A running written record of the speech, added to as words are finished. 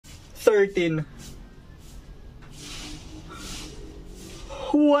13.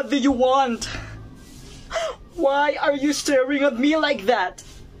 What do you want? Why are you staring at me like that?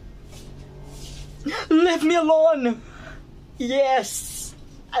 Leave me alone! Yes,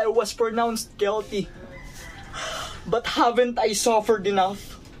 I was pronounced guilty. But haven't I suffered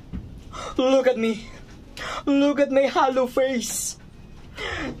enough? Look at me. Look at my hollow face.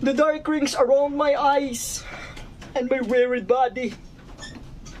 The dark rings around my eyes. And my wearied body.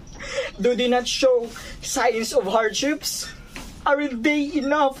 Do they not show signs of hardships? Aren't they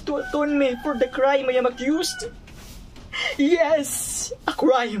enough to atone me for the crime I am accused? Yes, a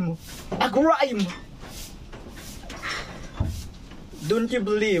crime. A crime. Don't you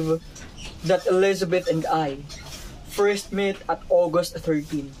believe that Elizabeth and I first met at August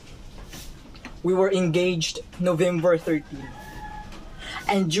 13? We were engaged November 13.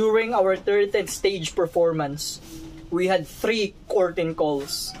 And during our 13th stage performance, we had 3 curtain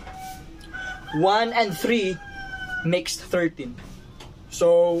calls. 1 and 3 makes 13.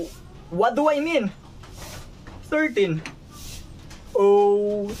 So, what do I mean? 13.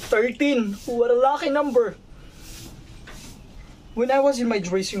 Oh, 13. What a lucky number. When I was in my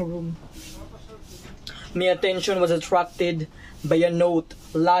dressing room, my attention was attracted by a note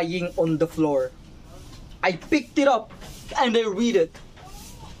lying on the floor. I picked it up and I read it.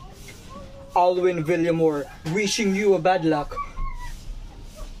 Alwyn Villamore, wishing you a bad luck.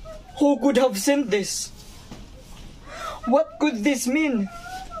 Who could have sent this? What could this mean?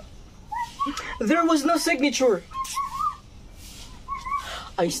 There was no signature.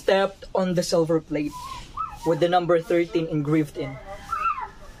 I stepped on the silver plate with the number 13 engraved in.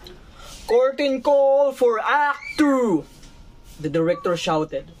 Curtain call for Act 2, the director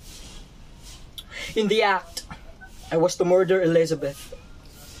shouted. In the act, I was to murder Elizabeth.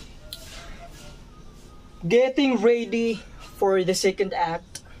 Getting ready for the second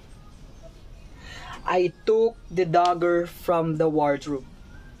act, I took the dagger from the wardrobe.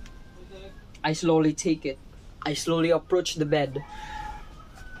 I slowly take it. I slowly approach the bed,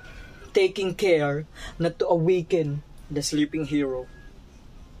 taking care not to awaken the sleeping hero.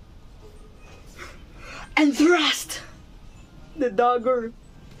 And thrust the dagger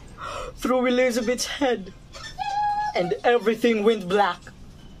through Elizabeth's head, and everything went black.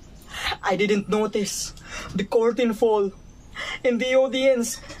 I didn't notice the curtain fall, and the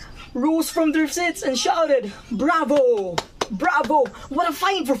audience rose from their seats and shouted, "Bravo! Bravo! What a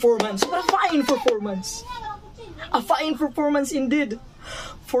fine performance! What a fine performance!" A fine performance indeed,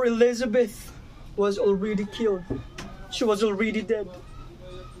 for Elizabeth was already killed. She was already dead.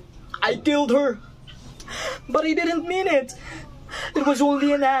 I killed her, but I didn't mean it. It was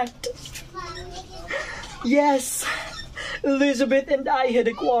only an act. Yes, Elizabeth and I had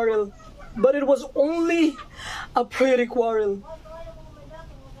a quarrel, but it was only a pretty quarrel.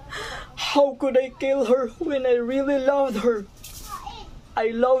 How could I kill her when I really loved her?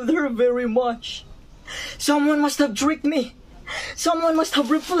 I loved her very much. Someone must have tricked me. Someone must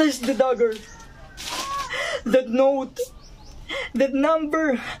have replaced the dagger. That note, that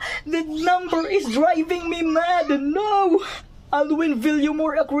number is driving me mad. No! Alwyn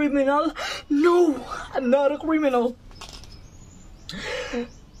Villamore a criminal? No, I'm not a criminal.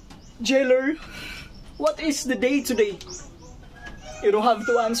 Jailer, what is the day today? You don't have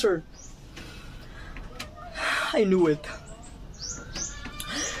to answer. I knew it.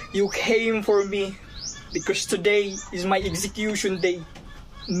 You came for me because today is my execution day,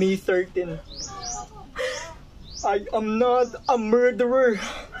 May 13. I am not a murderer.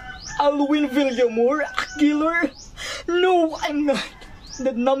 Alwyn Villamore, a killer? No, I'm not.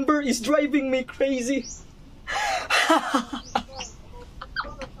 That number is driving me crazy.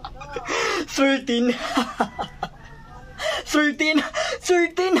 13. 13.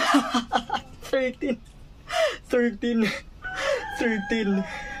 13. 13. 13. 13.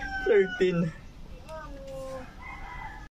 13.